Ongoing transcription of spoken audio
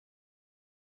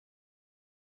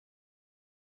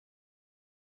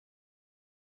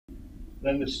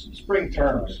Then the spring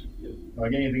terms,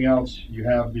 like anything else, you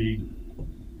have the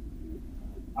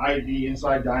ID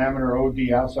inside diameter,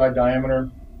 OD outside diameter,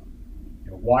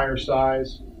 wire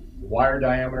size, wire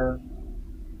diameter,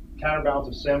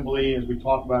 counterbalance assembly. As we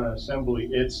talk about an assembly,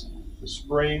 it's the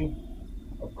spring,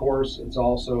 of course, it's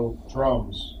also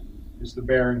drums, it's the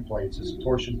bearing plates, it's the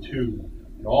torsion tube,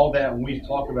 and all that. When we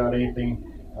talk about anything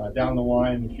down the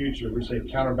line in the future, we say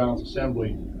counterbalance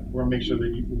assembly, we're going to make sure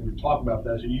that when we talk about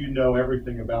that, so you know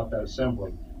everything about that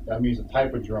assembly. That means the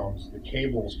type of drums, the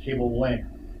cables, cable length,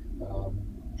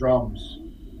 drums,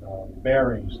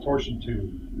 bearings, torsion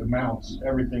tube, the mounts,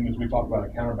 everything as we talk about a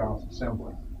counterbalance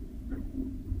assembly.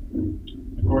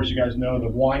 Of course, you guys know the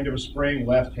wind of a spring,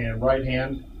 left hand, right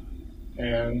hand,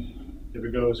 and if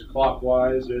it goes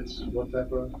clockwise, it's what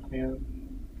type of hand?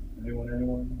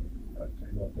 Anyone?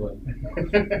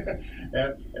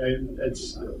 And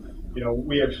it's,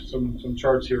 we have some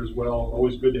charts here as well.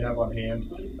 Always good to have on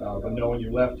hand, but knowing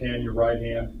your left hand, your right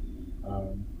hand.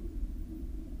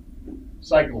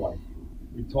 Cycle life.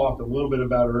 We talked a little bit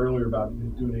about it earlier about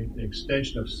doing an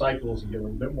extension of cycles and getting a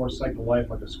bit more cycle life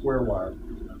like a square wire.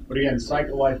 But again,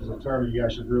 cycle life is a term you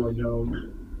guys should really know.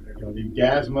 The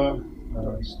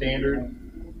GASMA standard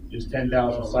is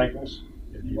 10,000 cycles.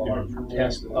 If you can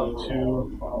test up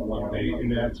to in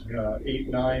that 8,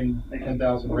 9,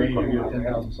 10,000 range, you get a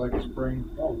 10,000 cycle spring.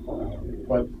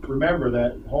 But remember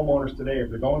that homeowners today, if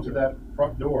they're going to that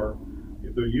front door,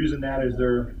 if they're using that as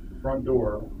their front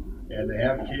door, and they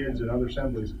have kids and other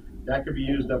assemblies, that could be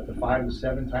used up to 5 to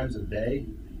 7 times a day.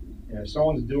 And if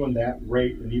someone's doing that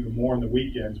rate and even more on the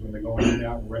weekends when they're going in and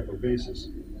out on a regular basis,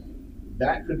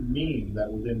 that could mean that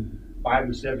within 5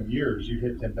 to 7 years you'd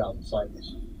hit 10,000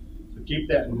 cycles. So keep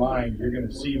that in mind. You're going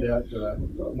to see that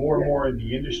more and more in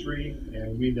the industry,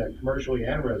 and we mean that commercially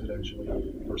and residentially,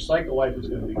 where cycle life is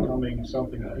going to be becoming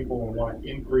something that people will want to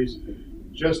increase.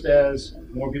 Just as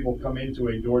more people come into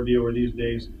a door dealer these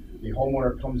days, the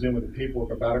homeowner comes in with the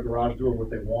paperwork about a garage door, what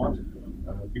they want,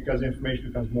 because information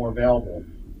becomes more available.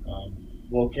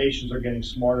 Locations are getting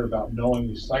smarter about knowing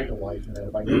the cycle life, and that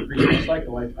if I increase my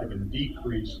cycle life, I can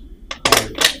decrease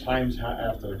the times I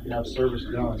have to have service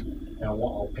done, and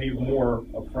I'll pay more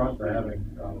upfront for having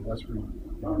less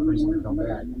reason to come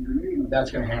back. That's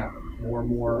going to happen. More and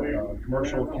more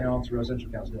commercial accounts, residential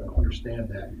accounts are going to understand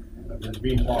that. It's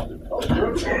being talked about. We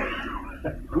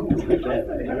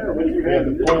have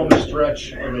the pull and the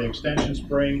stretch of the extension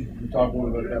spring. We talked a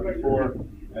little bit about that before.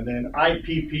 And then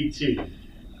IPPT.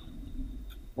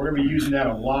 We're going to be using that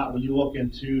a lot when you look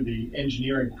into the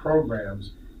engineering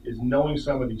programs, is knowing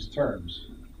some of these terms.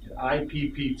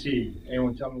 IPPT.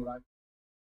 Anyone tell me what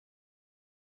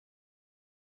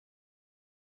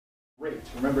rate.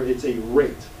 Remember, it's a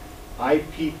rate.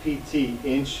 IPPT,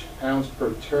 inch pounds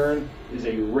per turn, is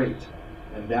a rate.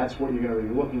 And that's what you're going to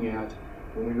be looking at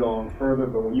when we go on further.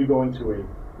 But when you go into a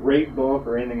rate book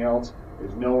or anything else,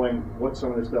 is knowing what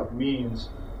some of this stuff means,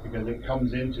 because it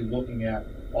comes into looking at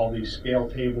all these scale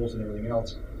tables and everything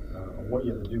else, what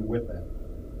you have to do with that.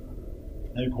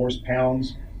 And of course,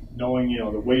 pounds, knowing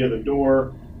the weight of the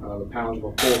door, the pounds of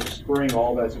a full spring,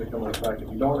 all that's going to come into effect. If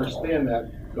you don't understand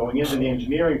that, going into the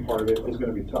engineering part of it is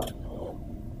going to be tough.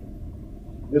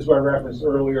 This is what I referenced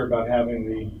earlier about having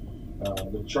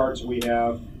the charts we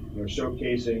have,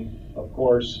 showcasing, of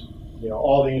course,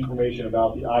 all the information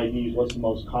about the IDs, what's the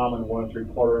most common, 1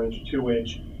 3/4 inch, 2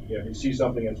 inch. If you see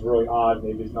something that's really odd,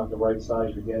 maybe it's not the right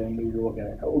size you're getting, maybe you're looking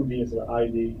at OD instead of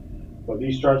ID. But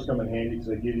these charts come in handy because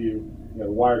they give you, the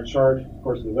wire chart, of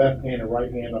course, the left hand and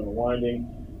right hand on the winding,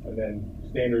 and then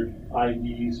standard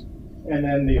IDs, and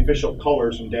then the official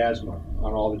colors from DASMA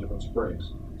on all the different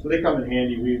springs. So they come in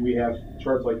handy. We have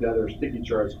charts like that, or sticky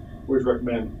charts. We always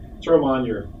recommend throw them on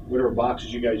your whatever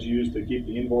boxes you guys use to keep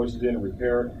the invoices in and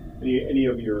repair any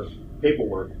of your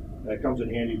paperwork. That comes in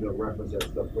handy to reference that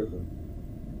stuff quickly.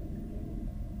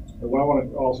 And what I want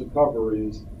to also cover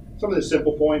is some of the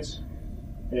simple points.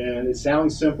 And it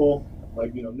sounds simple,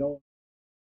 like no,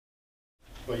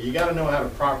 but you got to know how to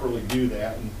properly do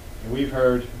that. And we've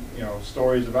heard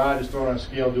stories of just throw it on a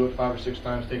scale, do it 5 or 6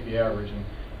 times, take the average.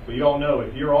 But you don't know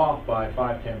if you're off by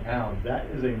 5, 10 pounds. That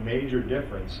is a major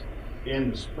difference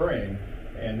in the spring,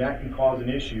 and that can cause an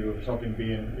issue of something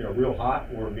being real hot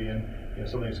or being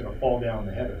something that's going to fall down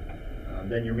the header.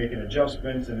 Then you're making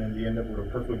adjustments, and then you end up with a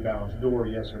perfectly balanced door,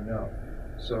 yes or no.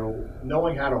 So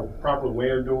knowing how to properly weigh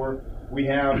a door, we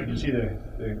have, you can see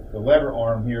the lever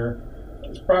arm here.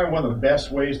 It's probably one of the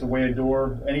best ways to weigh a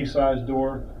door, any size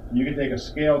door. You can take a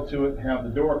scale to it, have the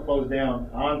door closed down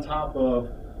on top of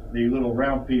the little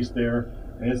round piece there,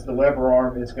 and it's the lever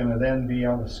arm. It's going to then be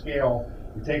on the scale,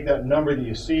 You take that number that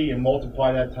you see and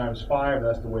multiply that times 5,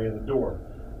 that's the weight of the door.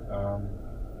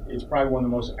 It's probably one of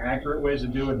the most accurate ways to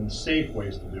do it and safe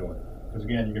ways to do it. Because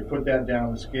again, you can put that down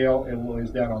on the scale, it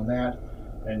lays down on that,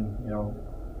 and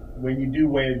when you do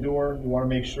weigh a door, you want to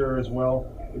make sure as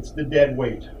well, it's the dead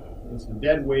weight. It's the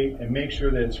dead weight, and make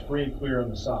sure that it's free and clear on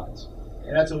the sides.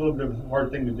 And that's a little bit of a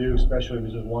hard thing to do, especially if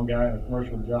it's just one guy on a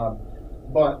commercial job.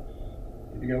 But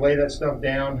if you're going to lay that stuff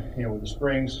down, with the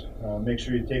springs, make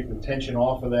sure you take the tension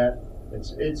off of that.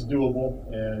 It's doable.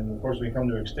 And of course, when you come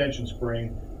to extension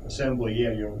spring assembly,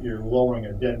 yeah, you're lowering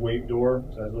a dead weight door,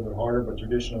 so that's a little bit harder. But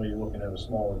traditionally, you're looking at a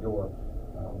smaller door.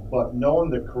 But knowing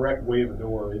the correct weight of the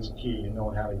door is key, and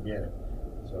knowing how to get it.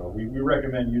 So we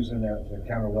recommend using that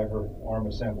counter lever arm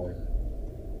assembly.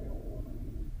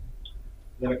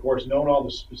 Then, of course, knowing all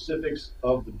the specifics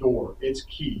of the door, it's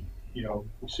key.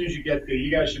 As soon as you get there, you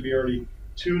guys should be already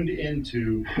tuned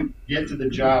into get to the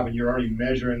job, and you're already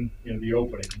measuring the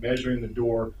opening, measuring the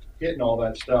door, hitting all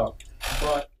that stuff.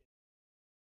 But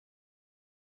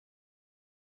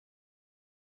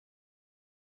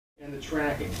and the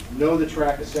tracking, know the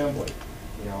track assembly.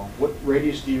 What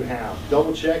radius do you have?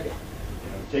 Double check it.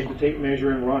 Take the tape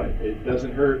measure and run it. It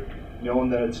doesn't hurt knowing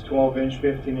that it's 12-inch,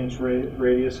 15-inch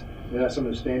radius. That's some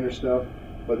of the standard stuff.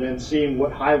 But then seeing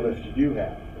what high lift you do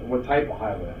have, and what type of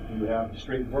high lift. Do you have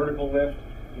straight vertical lift?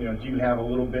 Do you have a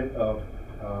little bit of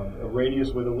a radius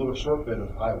with a little short bit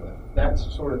of high lift? That's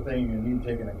the sort of thing you need to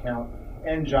take into account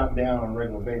and jot down on a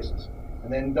regular basis.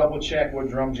 And then double check what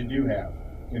drums you do have.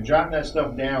 Jotting that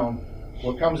stuff down,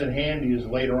 what comes in handy is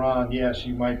later on, yes,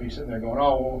 you might be sitting there going,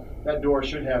 oh, well, that door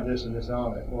should have this and this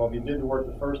on it. Well, if you did the work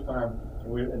the first time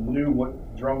and knew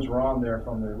what drums were on there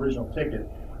from the original ticket,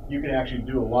 you can actually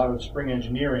do a lot of spring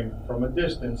engineering from a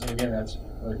distance. And again, that's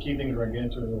one of the key things we're going to get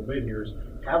into in a little bit here, is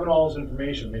having all this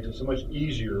information makes it so much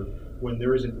easier when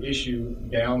there is an issue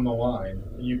down the line.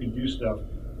 And you can do stuff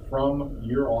from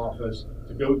your office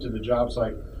to go to the job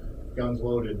site, guns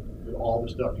loaded, with all the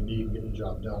stuff you need to get the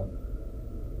job done.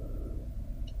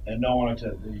 And knowing, like I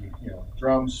said, the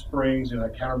drums, springs,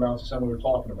 that counterbalance assembly we're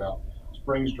talking about,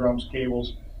 springs, drums,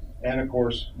 cables, and of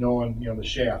course knowing the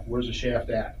shaft. Where's the shaft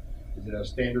at? Is it a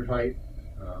standard height?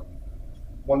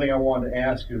 One thing I wanted to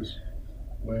ask is,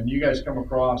 when you guys come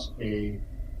across a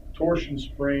torsion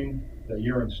spring that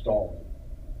you're installing,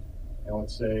 and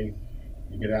let's say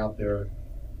you get out there,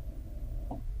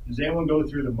 does anyone go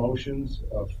through the motions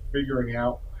of figuring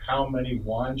out how many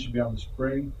winds should be on the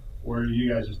spring, or do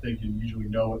you guys just think you usually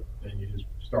know it and you just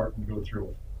start and go through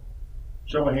it?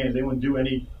 Show of hands, anyone do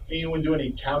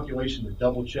any calculation to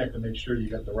double check to make sure you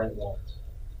got the right winds?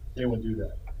 Anyone do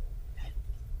that?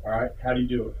 All right, how do you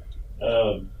do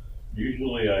it?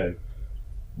 Usually I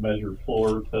measure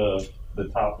floor to the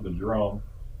top of the drum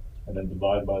and then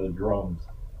divide by the drum's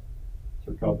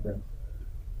circumference.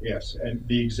 Yes, and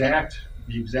the exact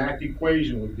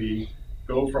equation would be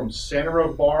go from center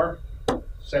of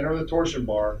the torsion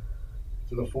bar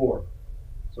to the floor.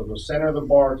 So go center of the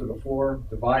bar to the floor,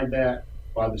 divide that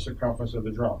by the circumference of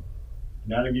the drum.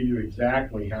 And that'll give you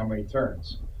exactly how many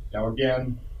turns. Now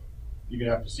again, you're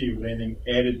gonna have to see if there's anything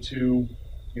added to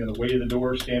the weight of the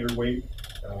door, standard weight.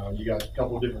 You got a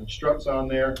couple of different struts on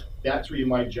there. That's where you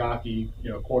might jockey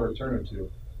a quarter turn or two.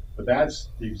 But that's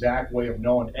the exact way of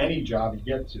knowing any job you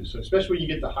get to. So especially when you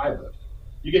get the high lift.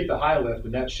 You get the high lift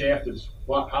and that shaft is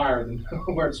a lot higher than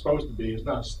where it's supposed to be. It's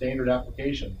not a standard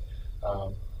application.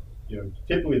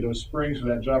 Typically those springs for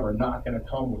that job are not going to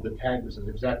come with the tag that says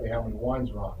exactly how many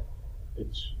winds are on it.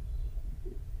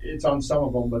 It's on some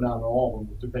of them, but not on all of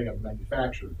them, depending on the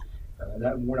manufacturer.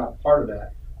 We're not part of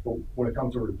that. But when it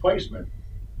comes to replacement,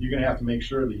 you're going to have to make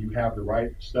sure that you have the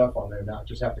right stuff on there, not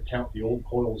just have to count the old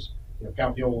coils,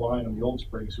 count the old line on the old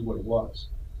springs, see what it was.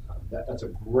 That's a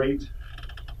great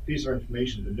piece of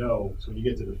information to know, so when you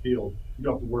get to the field, you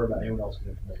don't have to worry about anyone else's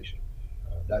information.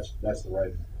 That's the right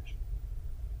information.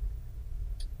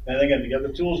 And again, you got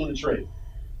the tools of the trade.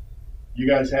 You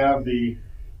guys have the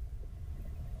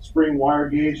spring wire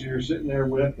gauge you're sitting there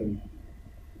with, and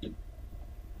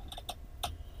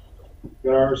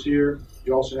got ours here.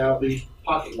 You also have the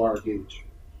pocket wire gauge.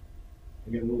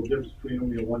 Again, a little difference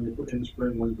between them. One you put in the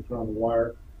spring, one you put on the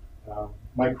wire.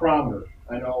 Micrometer.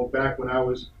 I know back when I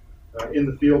was in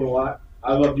the field a lot,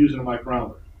 I loved using a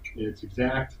micrometer. It's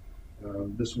exact.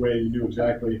 This way you knew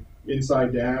exactly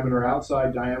inside diameter,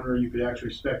 outside diameter. You could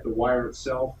actually spec the wire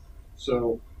itself.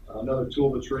 So another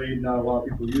tool of the trade. Not a lot of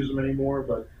people use them anymore,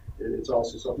 but it's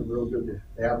also something real good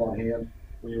to have on hand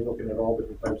when you're looking at all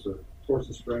different types of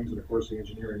torsion springs and of course the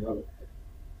engineering of it.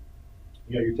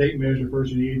 You got your tape measure.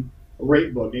 First you need a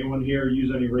rate book. Anyone here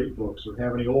use any rate books or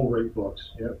have any old rate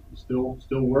books? Yep, still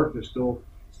work. They're still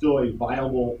still a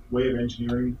viable way of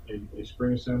engineering a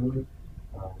spring assembly.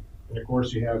 And of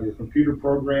course, you have your computer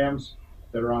programs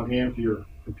that are on hand for your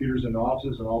computers in the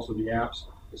offices, and also the apps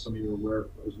that some of you are aware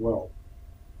of as well.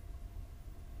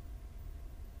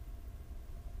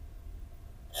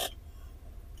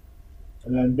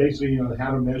 And then basically,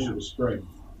 how to measure the spring.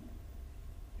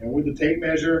 And with the tape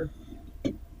measure,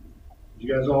 as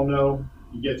you guys all know,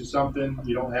 you get to something,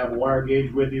 you don't have a wire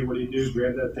gauge with you, what do?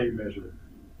 Grab that tape measure.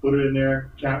 Put it in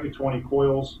there, count your 20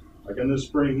 coils. Like on this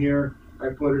spring here, I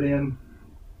put it in,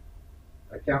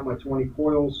 I count my 20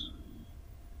 coils.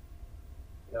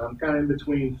 Now I'm kind of in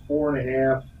between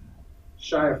 4.5,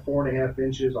 shy of 4.5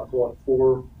 inches, I'll call it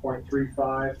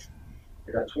 4.35.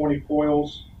 I got 20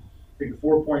 coils. Take the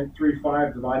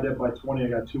 4.35, divide that by 20, I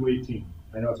got 218.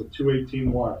 I know it's a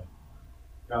 218 wire.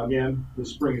 Now again, the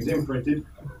spring is imprinted,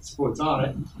 that's what's on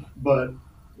it, but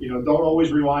don't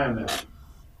always rely on that.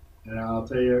 And I'll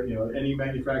tell you, any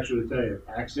manufacturer will tell you,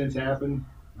 accidents happen,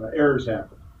 errors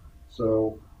happen.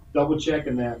 So double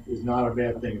checking that is not a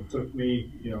bad thing. It took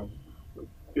me,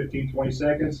 15, 20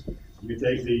 seconds. You can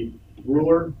take the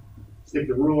ruler, stick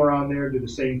the ruler on there, do the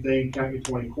same thing, count your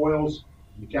 20 coils,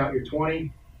 you count your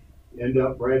 20, you end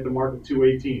up right at the mark of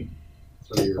 218.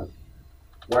 So your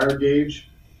wire gauge,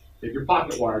 take your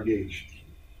pocket wire gauge,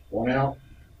 one out,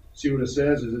 see what it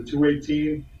says, is it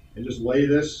 218, and just lay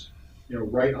this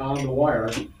right on the wire.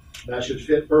 That should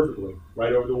fit perfectly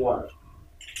right over the wire.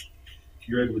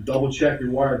 You're able to double check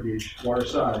your wire gauge, wire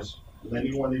size, with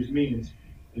any one of these means,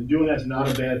 and doing that's not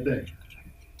a bad thing.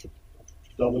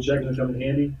 Double checking will come in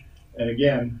handy. And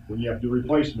again, when you have to do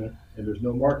replacement and there's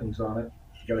no markings on it,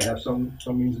 you got to have some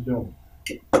means of doing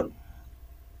it. When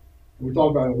we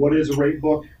talk about what is a rate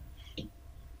book,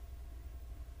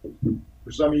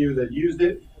 for some of you that used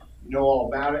it, you know all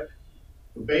about it.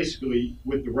 But basically,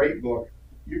 with the rate book,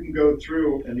 you can go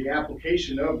through, and the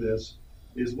application of this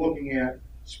is looking at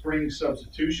spring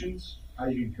substitutions, how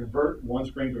you can convert one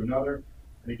spring to another.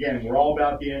 And again, we're all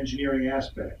about the engineering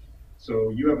aspect.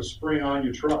 So you have a spring on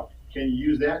your truck. Can you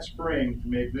use that spring to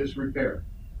make this repair?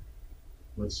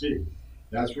 Let's see.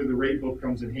 That's where the rate book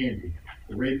comes in handy.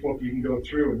 The rate book, you can go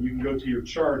through and you can go to your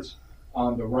charts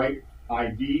on the right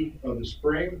ID of the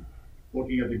spring,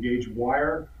 looking at the gauge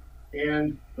wire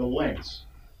and the lengths.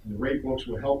 And the rate books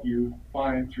will help you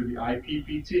find through the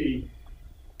IPPT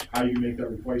how you make that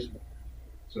replacement.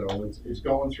 So it's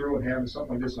going through and having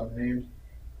something like this on hand.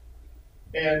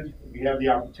 And if you have the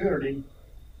opportunity,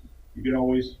 you can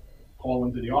always call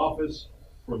into the office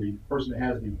for the person that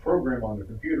has the program on the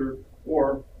computer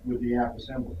or with the app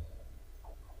assembly.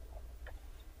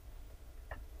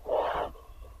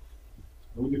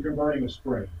 With the converting a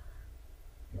spring,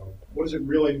 what does it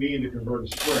really mean to convert a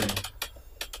spring?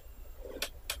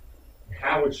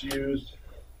 How it's used,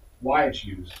 why it's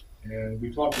used. And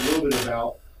we talked a little bit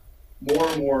about more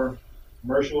and more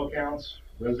commercial accounts,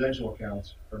 residential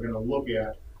accounts are going to look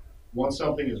at once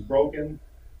something is broken,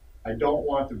 I don't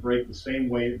want to break the same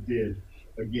way it did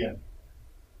again.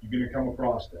 You're going to come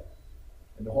across that.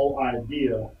 And the whole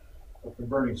idea of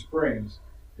converting springs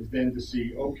is then to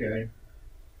see, okay,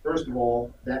 first of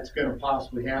all, that's going to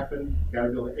possibly happen. You got to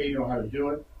be able to know how to do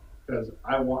it because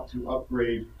I want to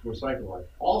upgrade to a cycle life.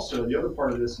 Also, the other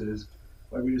part of this is,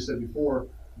 like we just said before,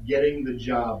 getting the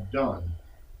job done.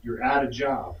 You're at a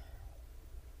job.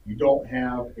 You don't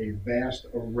have a vast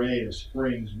array of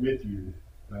springs with you,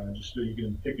 just so you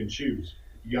can pick and choose.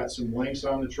 You got some lengths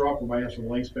on the truck, we might have some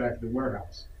lengths back at the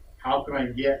warehouse. How can I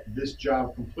get this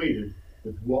job completed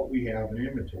with what we have in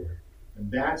inventory? And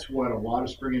that's what a lot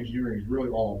of spring engineering is really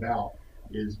all about,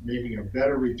 is making a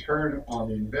better return on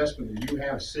the investment that you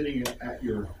have sitting at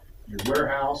your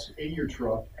warehouse, in your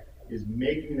truck, is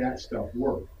making that stuff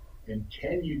work. And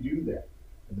can you do that?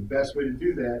 And the best way to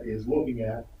do that is looking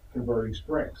at converting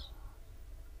springs.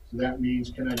 So that means,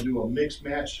 can I do a mix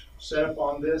match setup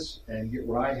on this and get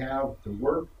what I have to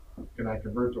work? Can I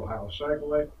convert to a higher cycle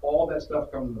life? All that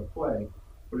stuff comes into play.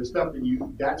 But it's stuff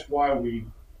that that's why we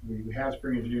have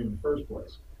spring engineering in the first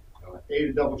place. A,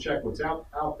 to double check what's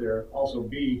out there. Also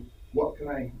B, what can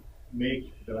I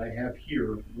make that I have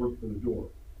here work for the door?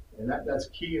 And that's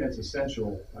key and that's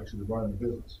essential actually to running the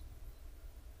business.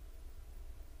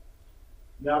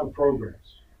 Now the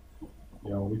programs.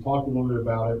 We talked a little bit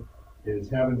about it, is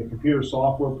having the computer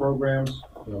software programs,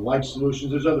 like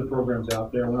Solutions. There's other programs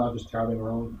out there. We're not just touting our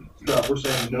own stuff. We're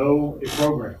saying know a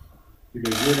program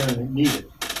because you're going to need it.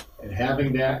 And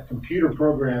having that computer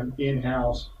program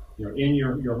in-house, in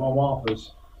your home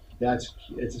office,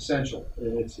 it's essential.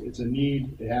 It's a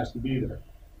need. It has to be there.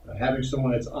 Having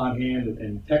someone that's on hand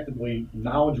and technically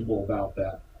knowledgeable about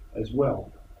that as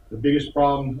well. The biggest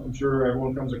problem I'm sure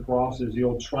everyone comes across is the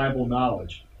old tribal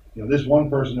knowledge. This one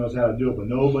person knows how to do it, but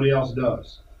nobody else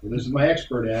does. Well, this is my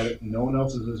expert at it, and no one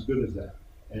else is as good as that.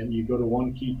 And you go to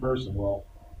one key person. Well,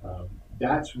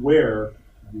 that's where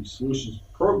the solutions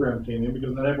program came in,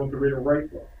 because not everyone could read a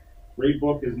rate book. Rate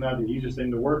book is not the easiest thing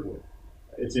to work with.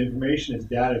 It's information, it's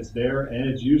data, it's there, and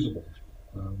it's usable.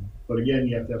 But again,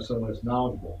 you have to have someone that's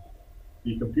knowledgeable.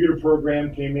 The computer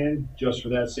program came in just for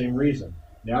that same reason.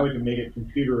 Now we can make it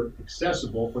computer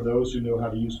accessible for those who know how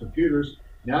to use computers.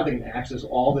 Now they can access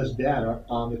all this data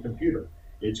on the computer.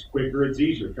 It's quicker, it's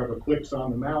easier. A couple of clicks on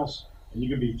the mouse, and you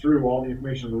can be through all the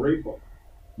information in the rate book.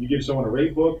 You give someone a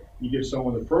rate book, you give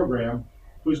someone the program,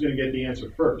 who's going to get the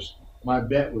answer first? My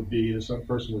bet would be to some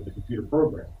person with the computer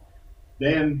program.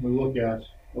 Then we look at,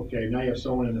 okay, now you have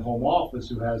someone in the home office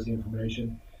who has the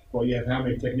information. Well, you have how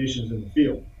many technicians in the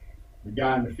field? The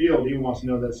guy in the field, he wants to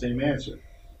know that same answer.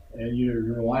 And you're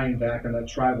relying back on that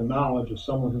tribal knowledge of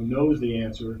someone who knows the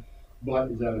answer, but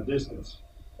is at a distance.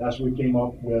 That's what we came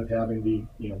up with, having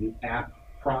the app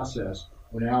process,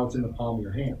 where now it's in the palm of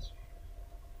your hands.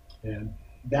 And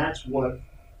that's what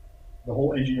the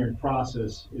whole engineering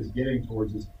process is getting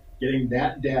towards, is getting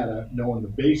that data, knowing the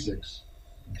basics,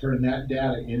 and turning that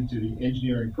data into the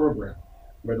engineering program,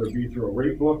 whether it be through a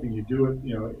rate book and you do it,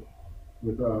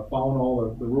 with following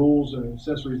all the rules and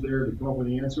accessories there to come up with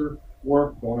the answer,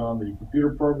 or going on the computer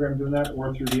program doing that,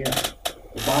 or through the app.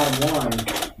 The bottom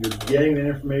line, you're getting the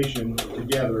information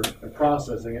together and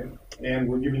processing it, and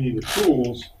we're giving you the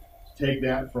tools to take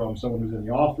that from someone who's in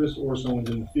the office or someone's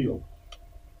in the field.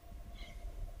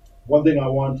 One thing I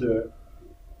want to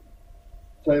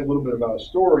tell you a little bit about a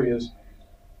story is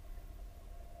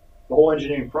the whole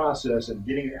engineering process and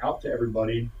getting it out to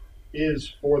everybody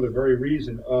is for the very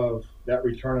reason of that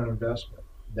return on investment,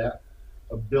 that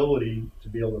ability to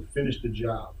be able to finish the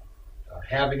job,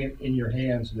 having it in your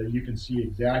hands so that you can see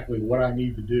exactly what I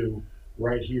need to do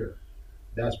right here.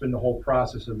 That's been the whole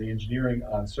process of the engineering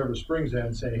on Silver Spring's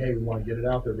end, saying, hey, we want to get it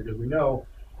out there, because we know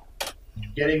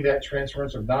getting that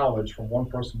transference of knowledge from one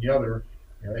person to the other,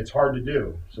 it's hard to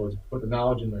do. So it's put the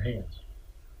knowledge in their hands.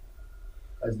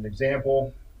 As an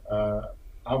example,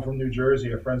 I'm from New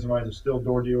Jersey. Friends of mine are still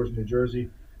door dealers in New Jersey.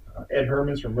 Ed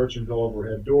Herman's from Merchantville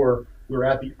Overhead Door. We were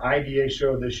at the IDA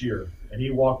show this year, and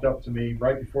he walked up to me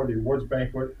right before the awards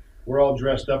banquet. We're all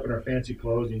dressed up in our fancy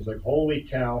clothes, and he's like, holy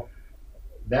cow,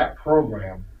 that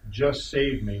program just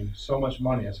saved me so much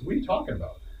money. I said, what are you talking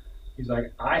about? He's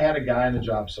like, I had a guy on the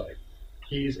job site.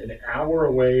 He's an hour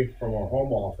away from our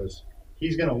home office.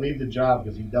 He's going to leave the job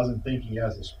because he doesn't think he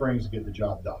has the springs to get the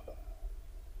job done.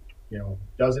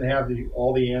 Doesn't have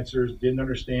all the answers, didn't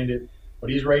understand it, but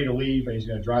he's ready to leave, and he's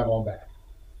going to drive on back.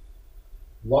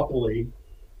 Luckily,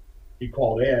 he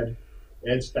called Ed.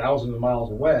 Ed's thousands of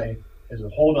miles away, and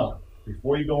said, hold on,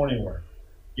 before you go anywhere,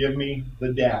 give me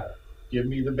the data, give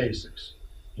me the basics.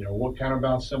 What kind of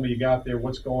bounce somebody you got there,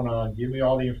 what's going on, give me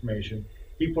all the information.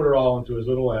 He put it all into his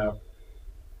little app,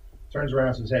 turns around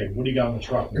and says, hey, what do you got in the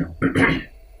truck now?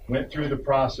 Went through the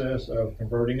process of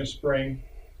converting a spring,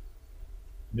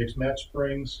 mixed match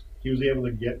springs. He was able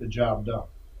to get the job done.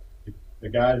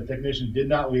 The technician did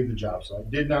not leave the job site,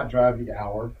 did not drive the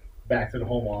hour back to the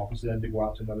home office, then to go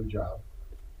out to another job.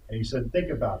 And he said,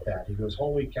 think about that. He goes,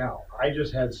 holy cow, I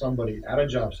just had somebody at a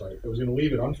job site that was going to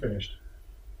leave it unfinished.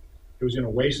 It was going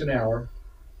to waste an hour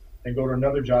and go to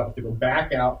another job, to go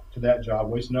back out to that job,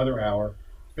 waste another hour,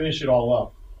 finish it all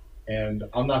up. And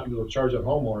I'm not going to be able to charge that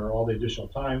homeowner all the additional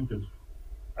time because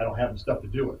I don't have the stuff to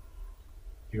do it.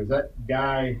 He goes, that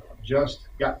guy just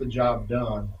got the job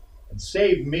done and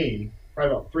saved me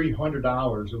probably about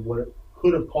 $300 of what it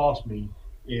could have cost me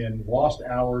in lost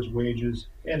hours, wages,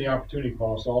 and the opportunity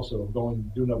cost also of going to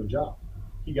do another job.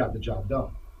 He got the job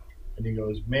done. And he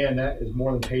goes, man, that is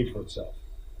more than paid for itself,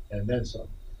 and then some.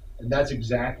 And that's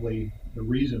exactly the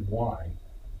reason why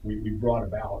we brought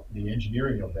about the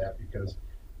engineering of that, because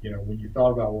when you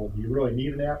thought about, well, do you really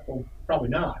need an app? Well, probably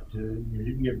not. You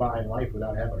can get by in life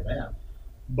without having an app.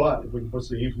 But if we can put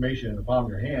the information in the palm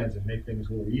of your hands and make things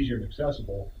a little easier and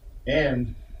accessible,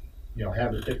 and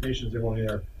have the technicians everyone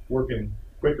there working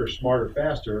quicker, smarter,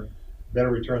 faster,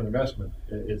 better return on investment,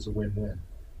 it's a win-win.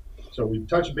 So we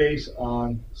touch base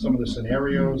on some of the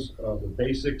scenarios of the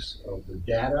basics of the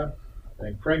data.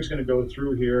 And Craig's going to go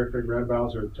through here. Craig Radabaugh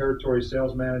is our territory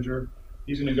sales manager.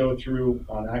 He's going to go through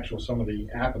on some of the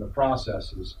app and the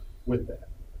processes with that.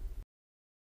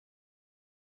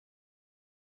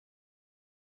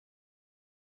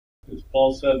 As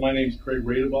Paul said, my name is Craig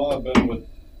Radabaugh. I've been with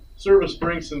Service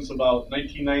Spring since about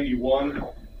 1991.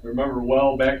 I remember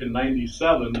well back in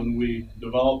 97 when we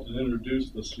developed and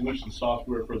introduced the solution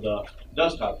software for the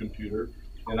desktop computer.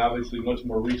 and obviously much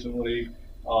more recently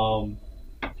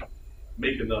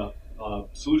making the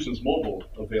Solutions Mobile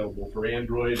available for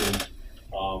Android and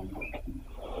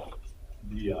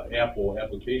the Apple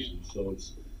applications. So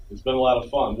it's been a lot of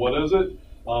fun. What is it?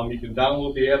 You can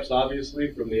download the apps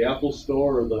obviously from the Apple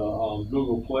Store or the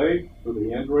Google Play for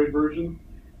the Android version.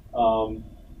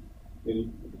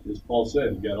 And as Paul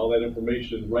said, you've got all that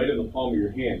information right in the palm of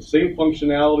your hand. Same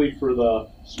functionality for the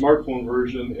smartphone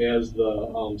version as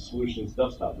the Solutions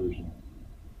desktop version.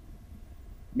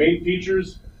 Main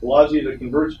features: allows you to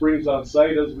convert springs on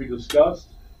site, as we discussed.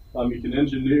 You can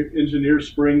engineer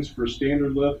springs for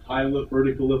standard lift, high lift,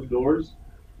 vertical lift doors.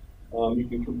 You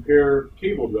can compare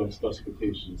cable drum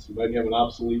specifications. You might have an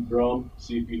obsolete drum,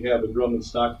 see if you have a drum in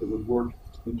stock that would work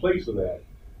in place of that.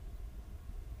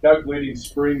 Calculating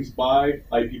springs by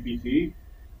IPPT.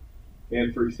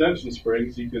 And for extension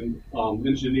springs, you can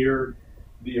engineer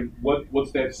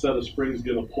what's that set of springs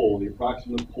going to pull, the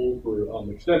approximate pull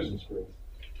for extension springs.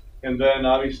 And then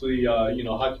obviously,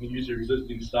 how can you use your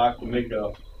existing stock to make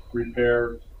a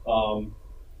repair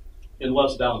in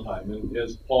less downtime? And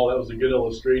as Paul, that was a good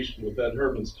illustration with Ed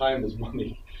Herman's time is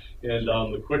money. And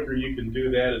the quicker you can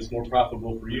do that, it's more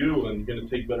profitable for you and going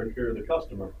to take better care of the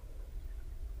customer.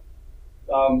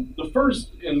 The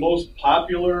first and most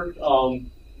popular, call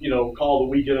that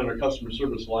we get on our customer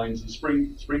service lines is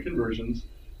spring conversions.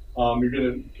 You're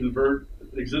going to convert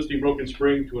existing broken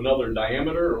spring to another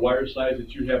diameter or wire size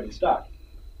that you have in stock.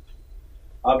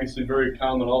 Obviously, very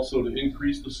common also to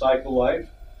increase the cycle life.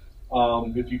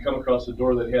 If you come across a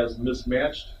door that has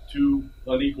mismatched two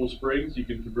unequal springs, you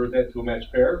can convert that to a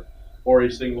matched pair or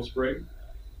a single spring.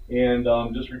 And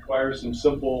just requires some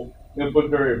simple input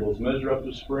variables. Measure up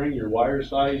the spring, your wire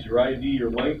size, your ID, your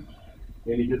length,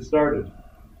 and you get started.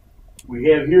 We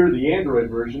have here the Android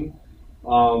version.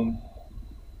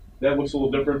 That looks a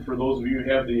little different for those of you who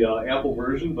have the Apple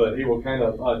version, but hey, we'll kind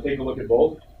of take a look at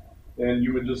both. And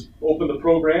you would just open the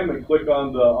program and click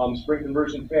on the spring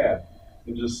conversion tab.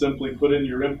 And just simply put in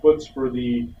your inputs for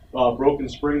the broken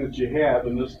spring that you have,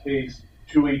 in this case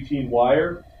 218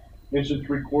 wire, 1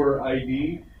 3/4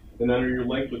 ID, and enter your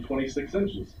length of 26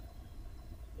 inches.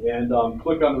 And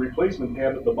click on the replacement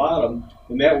tab at the bottom,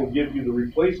 and that will give you the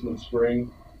replacement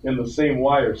spring in the same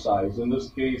wire size. In this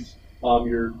case,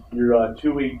 your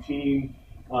 218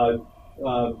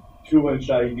 2-inch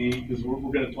ID, because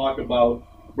we're going to talk about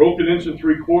broken 1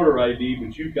 3/4 ID,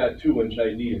 but you've got 2-inch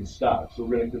ID in stock. So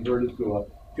we're going to convert it to a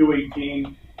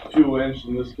 218 2-inch,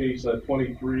 in this case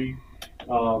 23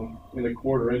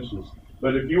 1/4 inches.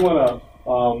 But if you want to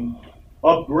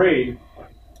upgrade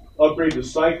the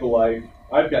cycle life,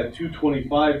 I've got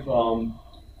 225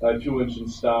 2-inch in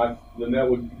stock. Then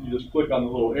you just click on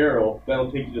the little arrow.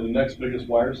 That'll take you to the next biggest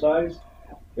wire size,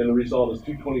 and the result is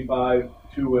 225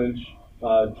 2-inch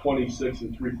 26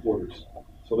 3/4.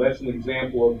 So that's an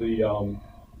example of the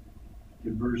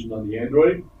conversion on the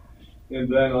Android. And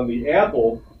then on the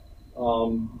Apple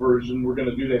version, we're going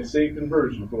to do that same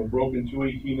conversion from a broken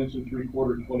 218 1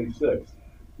 3/4 26.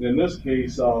 And in this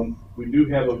case, we do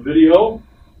have a video.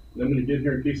 I'm going to get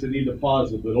here in case I need to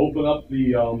pause it, but open up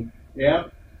the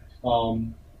app.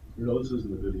 This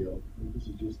isn't a video. This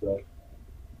is just a.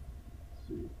 Let's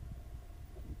see.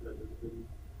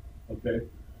 Okay.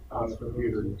 On the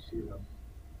computer, you'll see them.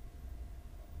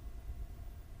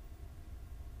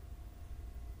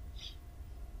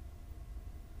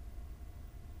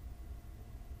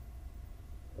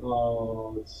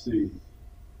 Let's see.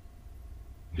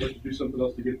 You have to do something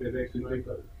else to get that actually right.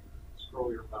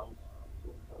 Scroll your mouse.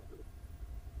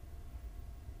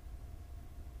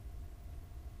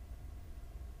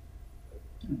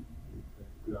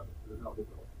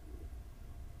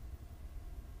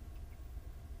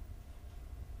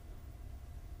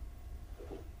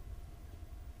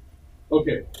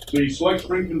 Okay, so you select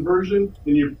spring conversion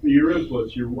and your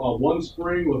inputs. Your one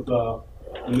spring with,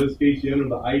 in this case, you enter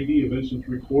the ID of 1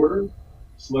 3/4.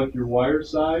 Select your wire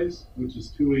size, which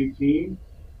is 218,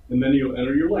 and then you'll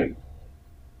enter your length.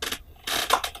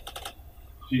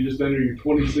 So you just enter your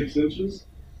 26 inches,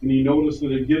 and you notice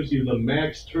that it gives you the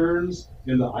max turns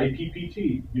in the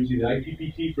IPPT. It gives you the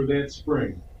IPPT for that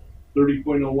spring,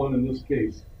 30.01 in this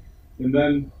case. And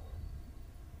then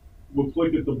we'll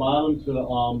click at the bottom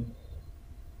to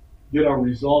get our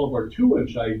result of our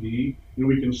 2-inch ID, and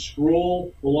we can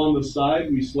scroll along the side.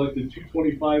 We selected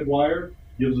 225 wire,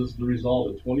 gives us the result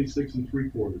of 26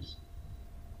 3/4.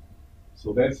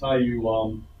 So that's how you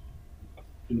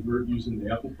convert using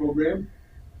the Apple program.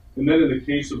 And then in the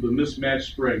case of the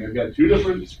mismatched spring, I've got two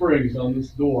different springs on this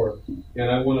door, and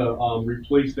I want to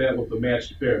replace that with a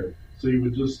matched pair. So you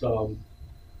would just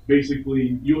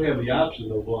basically, you have the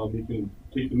option of you can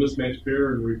take the mismatched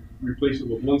pair and replace it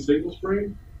with one single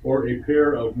spring, or a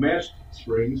pair of matched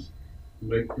springs.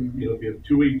 Like, if you have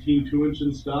 218 2-inch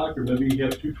in stock, or maybe you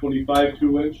have 225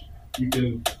 2-inch, you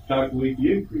can calculate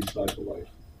the increased cycle life.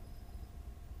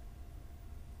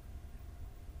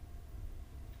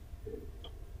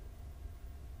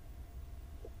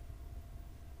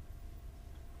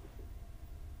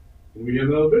 And we have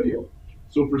another video.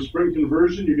 So for spring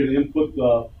conversion, you're going to input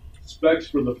the specs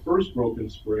for the first broken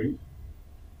spring.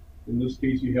 In this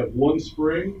case, you have one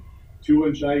spring,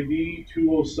 2-inch ID,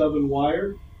 207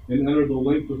 wire, and enter the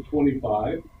length of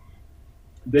 25.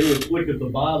 Then you click at the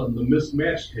bottom, the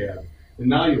mismatch tab, and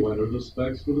now you enter the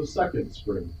specs for the second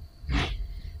spring.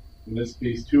 In this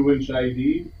case, 2-inch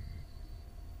ID,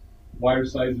 wire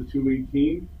size of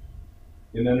 218,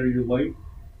 and enter your length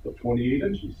of 28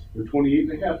 inches, or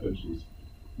 28.5 inches.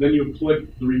 Then you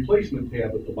click the replacement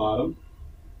tab at the bottom,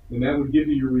 and that would give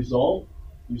you your result.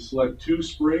 You select two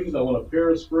springs. I want a pair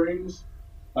of springs.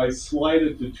 I slide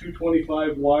it to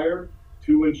 225 wire,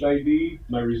 2-inch ID.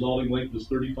 My resulting length is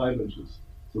 35 inches.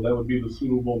 So that would be the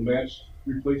suitable matched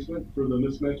replacement for the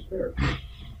mismatched pair.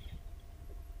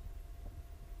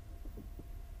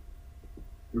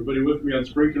 Everybody with me on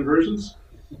spring conversions?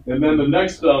 And then the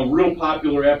next real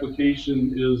popular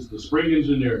application is the spring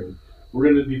engineering.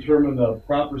 We're going to determine the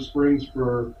proper springs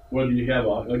for whether you have,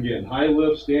 again, high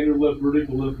lift, standard lift,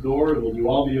 vertical lift door. It'll do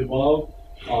all the above.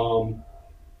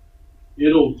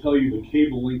 It'll tell you the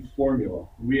cable length formula.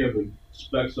 We have the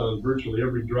specs on virtually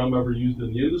every drum ever used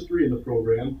in the industry in the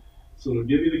program. So it'll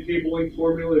give you the cable length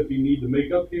formula if you need to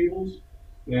make up cables.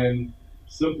 And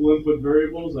simple input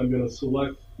variables, I'm going to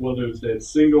select whether it's that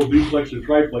single, duplex, or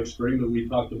triplex spring that we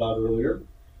talked about earlier.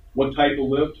 What type of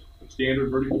lift, standard,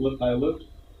 vertical lift, high lift.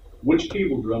 Which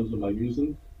cable drums am I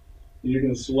using? And you're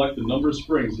going to select the number of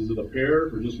springs. Is it a pair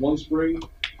or just one spring?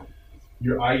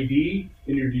 Your ID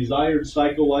and your desired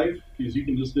cycle life, because you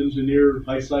can just engineer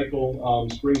high cycle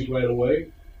springs right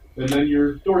away. And then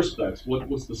your door specs.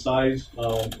 What's the size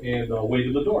and weight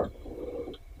of the door?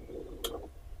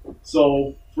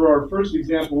 So for our first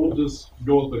example, we'll just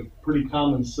go with a pretty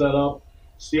common setup.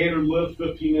 Standard lift,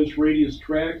 15-inch radius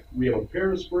track. We have a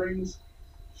pair of springs,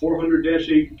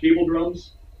 400-8 cable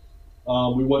drums.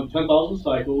 We want 10,000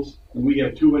 cycles, and we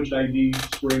have 2-inch ID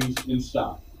springs in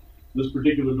stock. This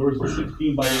particular door is a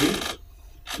 16 by 8,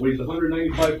 weighs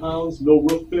 195 pounds, no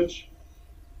roof pitch,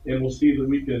 and we'll see that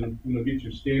we can get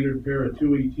your standard pair of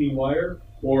 218 wire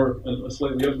or a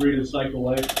slightly upgraded cycle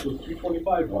life with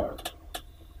 225 wire.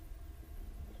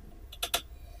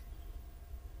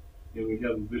 And we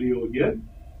have the video again.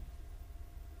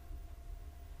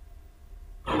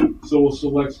 So we'll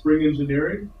select spring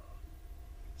engineering,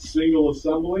 single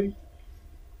assembly,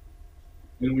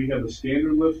 and we have a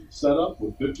standard lift setup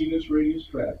with 15-inch radius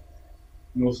track.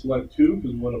 And we'll select two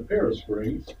because we want a pair of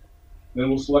springs. Then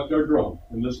we'll select our drum,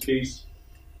 in this case,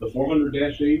 the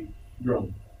 400-8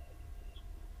 drum.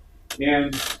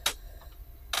 And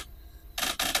that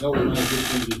was not a good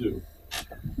thing to do.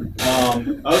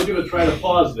 I was going to try to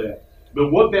pause that,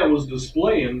 but what that was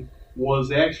displaying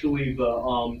was actually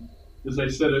the, as I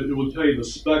said, it will tell you the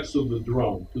specs of the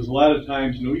drum. Because a lot of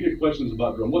times, we get questions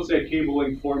about drum. What's that cable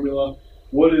length formula?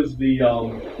 What is the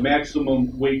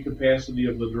maximum weight capacity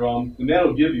of the drum? And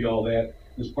that'll give you all that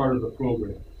as part of the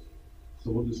program.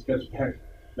 So we'll just catch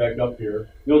back up here.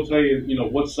 It'll tell you,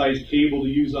 what size cable to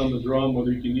use on the drum,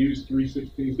 whether you can use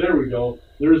 3/16. There we go.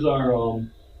 There's our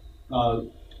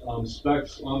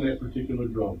specs on that particular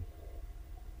drum.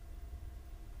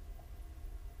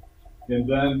 And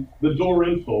then the door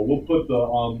info. We'll put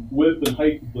the width and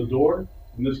height of the door.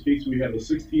 In this case, we have a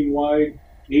 16 wide,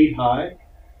 8 high.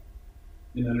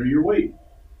 And enter your weight.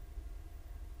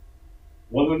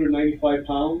 195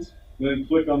 pounds. And then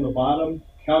click on the bottom,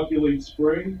 calculate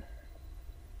spring.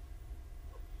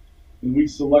 And we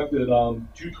selected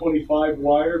 225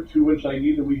 wire, 2-inch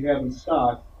ID that we have in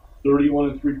stock,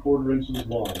 31 3/4 inches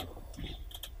long. So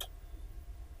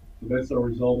that's our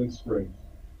resulting spring.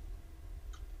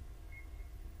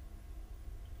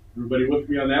 Everybody with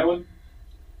me on that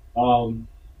one?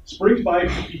 Springs by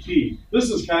PPT. This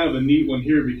is kind of a neat one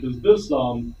here because this,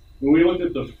 when we looked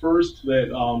at the first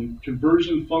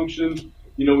conversion function,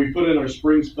 we put in our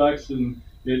spring specs and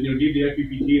it gave the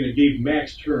FPPT and it gave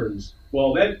max turns.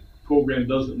 Well, that program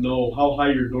doesn't know how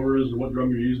high your door is or what drum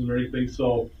you're using or anything,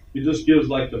 so it just gives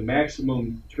like the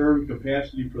maximum turn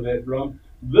capacity for that drum.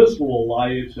 This will allow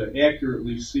you to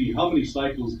accurately see how many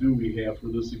cycles do we have for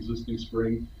this existing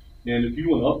spring, and if you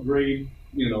want to upgrade,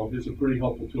 it's a pretty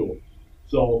helpful tool.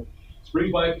 So,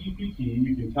 springs by PPT,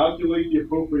 you can calculate the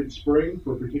appropriate spring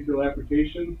for a particular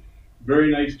application.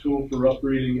 Very nice tool for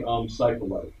upgrading cycle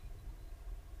life.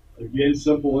 Again,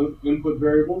 simple input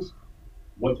variables.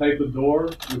 What type of door,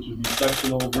 which would be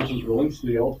sectional versus rolling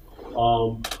steel.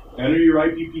 Enter your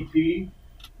IPPT,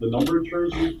 the number of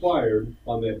turns required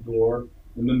on that door,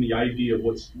 and then the ID of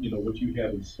what you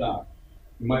have in stock.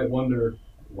 You might wonder,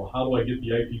 well, how do I get the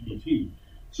IPPT?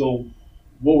 So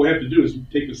what we have to do is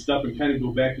take a step and kind of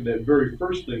go back to that very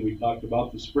first thing we talked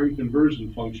about, the spring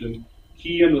conversion function.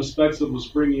 Key in the specs of the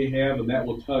spring you have, and that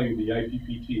will tell you the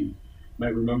IPPT. You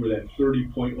might remember that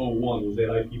 30.01 was that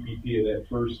IPPT of that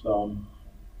first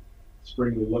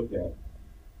spring we looked at.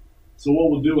 So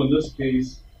what we'll do in this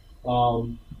case,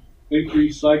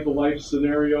 increased cycle life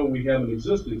scenario, we have an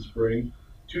existing spring,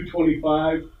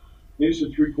 225 inch to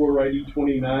 3/4 ID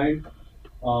 29.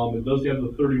 It does have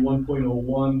the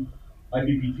 31.01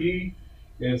 IPPT,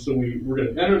 and so we're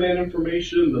going to enter that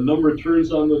information, the number of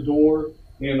turns on the door,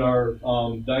 and our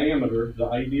diameter, the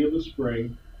ID of the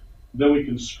spring. Then we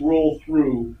can scroll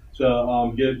through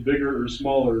to get bigger or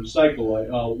smaller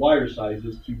cycle wire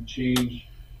sizes to change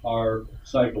our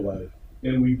cycle life.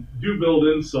 And we do build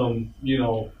in some,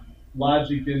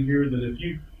 logic in here that if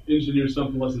you engineer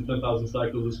something less than 10,000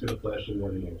 cycles, it's going to flash a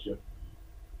warning at you.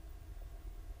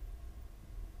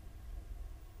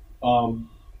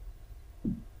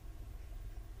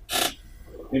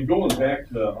 And going back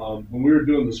to when we were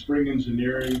doing the spring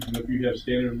engineering, and if you have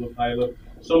standard lift, high lift,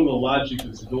 some of the logic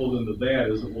that's built into that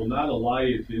is it will not allow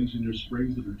you to engineer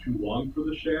springs that are too long for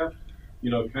the shaft.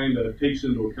 It kind of takes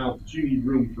into account that you need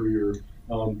room for your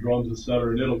drums,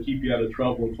 etc., and it'll keep you out of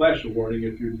trouble and flash a warning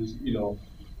if you're just,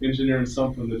 engineering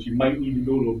something that you might need to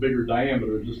go to a bigger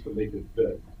diameter just to make it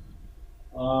fit.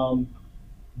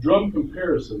 Drum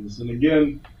comparisons, and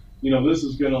again, this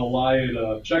is going to allow you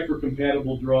to check for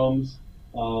compatible drums.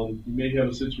 You may have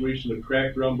a situation of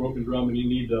cracked drum, broken drum, and you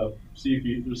need to see if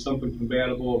there's something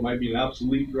compatible. It might be an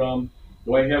obsolete drum.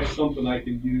 Do I have something I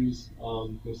can use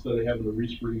instead of having to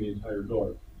respring the entire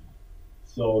door?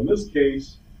 So in this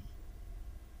case,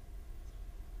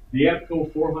 the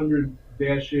APCO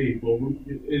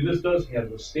 400-8, this does have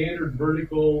the standard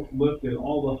vertical lift and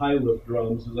all the high lift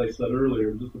drums, as I said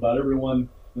earlier. Just about everyone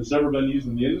that's ever been used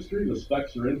in the industry, the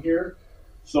specs are in here.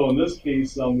 So in this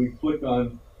case, we click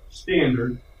on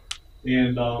standard,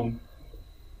 and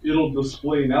it'll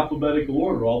display in alphabetical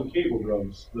order all the cable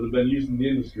drums that have been used in the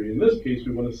industry. In this case,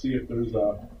 we want to see if there's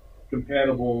a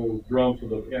compatible drum for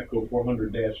the APCO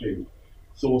 400-8.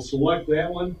 So we'll select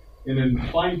that one, and in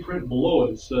fine print below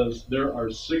it says there are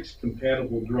 6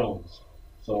 compatible drums.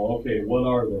 So, okay, what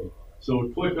are they? So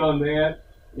we'll click on that,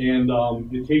 and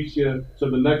it takes you to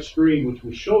the next screen, which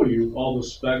will show you all the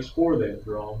specs for that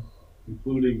drum,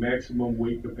 including maximum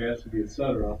weight capacity,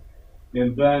 etc.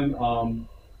 And then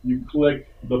you click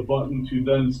the button to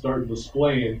then start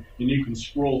displaying, and you can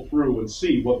scroll through and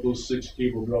see what those 6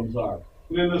 cable drums are.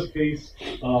 And in this case,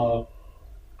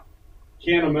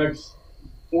 Canamex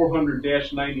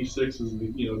 400-96 is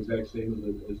the exact same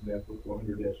as NAPCO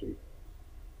 400-8.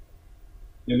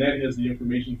 And that has the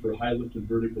information for high lift and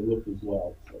vertical lift as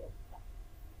well. So,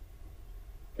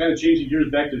 kind of changing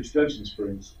gears back to extension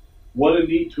springs. What a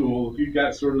neat tool. If you've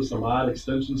got sort of some odd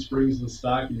extension springs in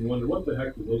stock and you wonder what the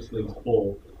heck do those things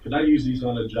pull, can I use these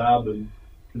on a job and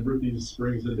convert these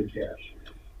springs into cash?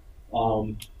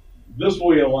 This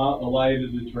will allow you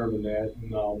to determine that.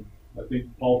 And, I think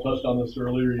Paul touched on this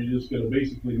earlier. You're just going to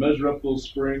basically measure up those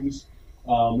springs,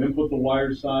 input the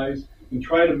wire size, and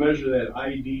try to measure that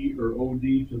ID or OD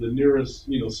to the nearest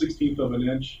 16th of an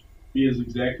inch. Be as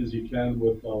exact as you can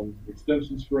with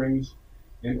extension springs,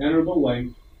 and enter the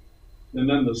length. And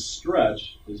then the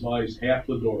stretch is always half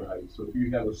the door height. So if you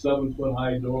have a 7-foot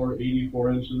high door,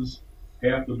 84 inches,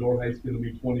 half the door height is going to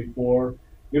be 24.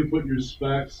 Input your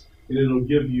specs, and it'll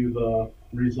give you the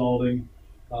resulting.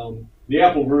 The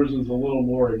Apple version is a little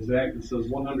more exact. It says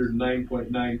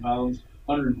 109.9 pounds,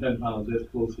 110 pounds. That's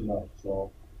close enough.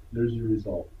 So there's your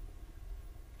result.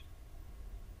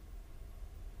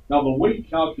 Now the weight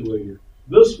calculator.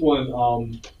 This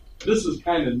one, this is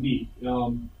kind of neat.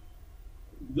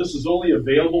 This is only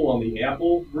available on the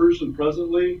Apple version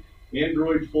presently.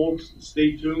 Android folks,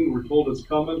 stay tuned. We're told it's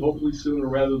coming, hopefully sooner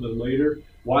rather than later.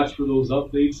 Watch for those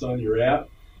updates on your app.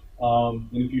 And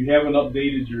if you haven't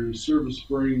updated your Service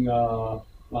Spring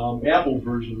Apple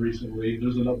version recently,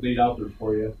 there's an update out there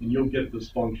for you, and you'll get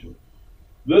this function.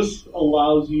 This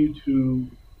allows you to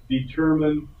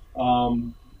determine how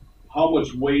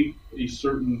much weight a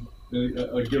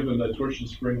given torsion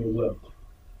spring will lift.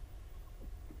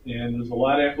 And there's a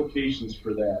lot of applications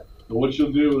for that. But what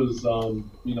you'll do is,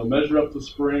 measure up the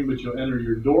spring, but you'll enter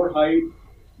your door height,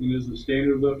 and is the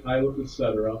standard lift, high lift,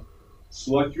 etc.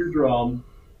 Select your drum,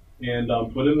 and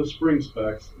put in the spring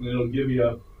specs, and it'll give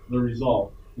you the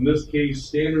result. In this case,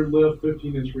 standard lift,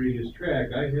 15-inch radius track.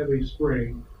 I have a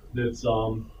spring that's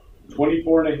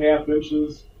 24 and a half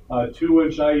inches,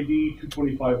 2-inch ID,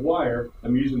 225 wire.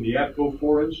 I'm using the APCO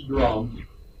 4-inch drum,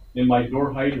 and my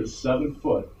door height is 7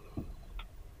 foot.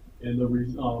 And the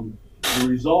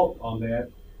result on that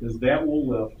is that will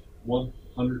lift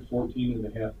 114 and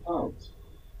a half pounds.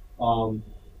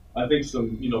 I think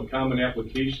some common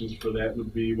applications for that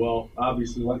would be, well,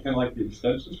 obviously kind of like the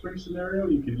extension spring scenario.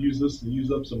 You could use this to use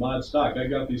up some odd stock. I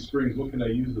got these springs. What can I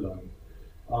use it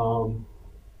on?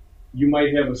 You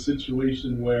might have a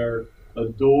situation where a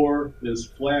door is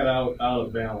flat out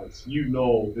of balance.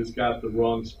 It's got the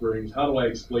wrong springs. How do I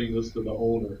explain this to the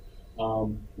owner?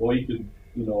 Well, you could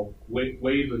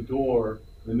weigh the door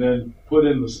and then put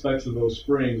in the specs of those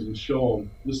springs and show them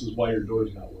this is why your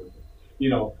door's not working.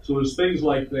 So there's things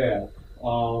like that.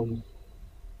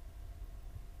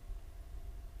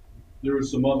 There were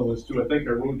some other ones too. I think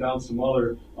I wrote down some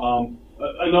other.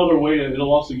 Another way,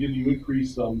 it'll also give you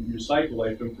increased your cycle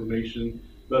life information,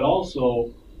 but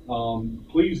also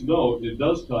please note it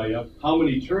does tell you how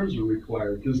many turns are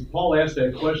required. Because Paul asked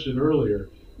that question earlier.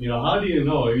 How do you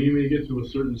know? You may get to a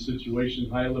certain situation,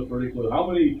 high lift, vertical lift. How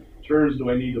many turns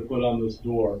do I need to put on this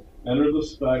door? Enter the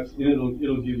specs, and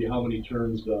it'll give you how many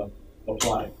turns to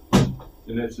apply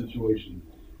in that situation.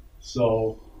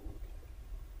 So,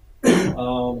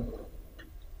 I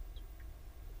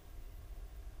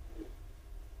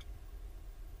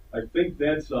think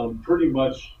that's pretty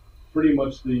much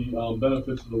the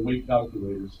benefits of the weight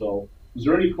calculator. So, is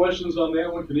there any questions on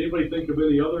that one? Can anybody think of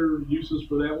any other uses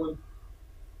for that one?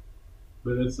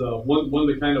 But it's one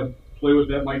to kind of play with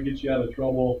that might get you out of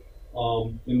trouble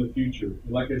in the future.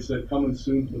 And like I said, coming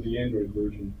soon for the Android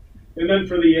version. And then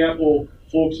for the Apple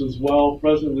folks as well,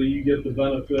 presently you get the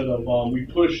benefit of we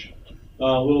push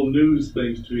little news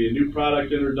things to you, new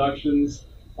product introductions.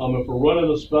 If we're running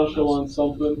a special on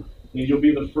something, and you'll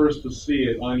be the first to see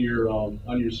it on your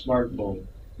smartphone.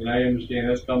 And I understand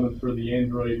that's coming for the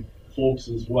Android folks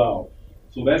as well.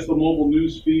 So that's the mobile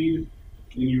news feed,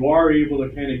 and you are able to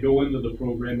kind of go into the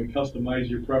program and customize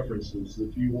your preferences.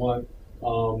 If you want,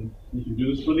 you can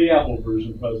do this for the Apple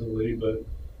version presently, but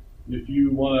if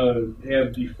you want to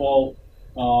have default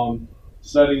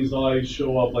settings always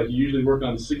show up, like you usually work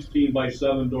on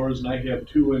 16x7 doors and I have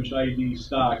 2-inch ID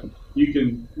stock, you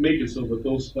can make it so that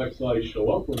those specs always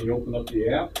show up when you open up the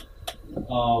app.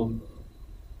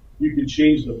 You can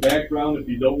change the background if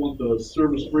you don't want the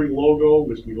Silver Spring logo,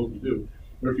 which we hope you do.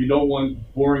 Or if you don't want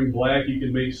boring black, you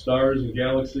can make stars and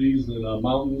galaxies and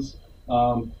mountains.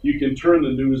 You can turn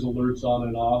the news alerts on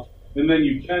and off. And then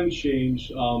you can change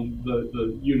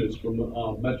the units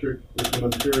from metric, from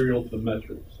imperial to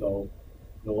metric. So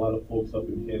a lot of folks up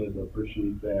in Canada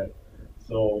appreciate that.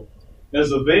 So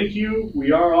as a thank you,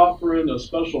 we are offering a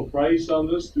special price on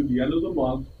this through the end of the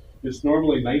month. It's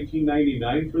normally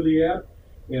 $19.99 for the app,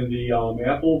 and the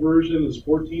Apple version is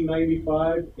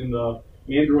 $14.95, and the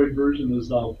Android version is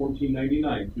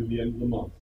 $14.99 through the end of the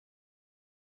month.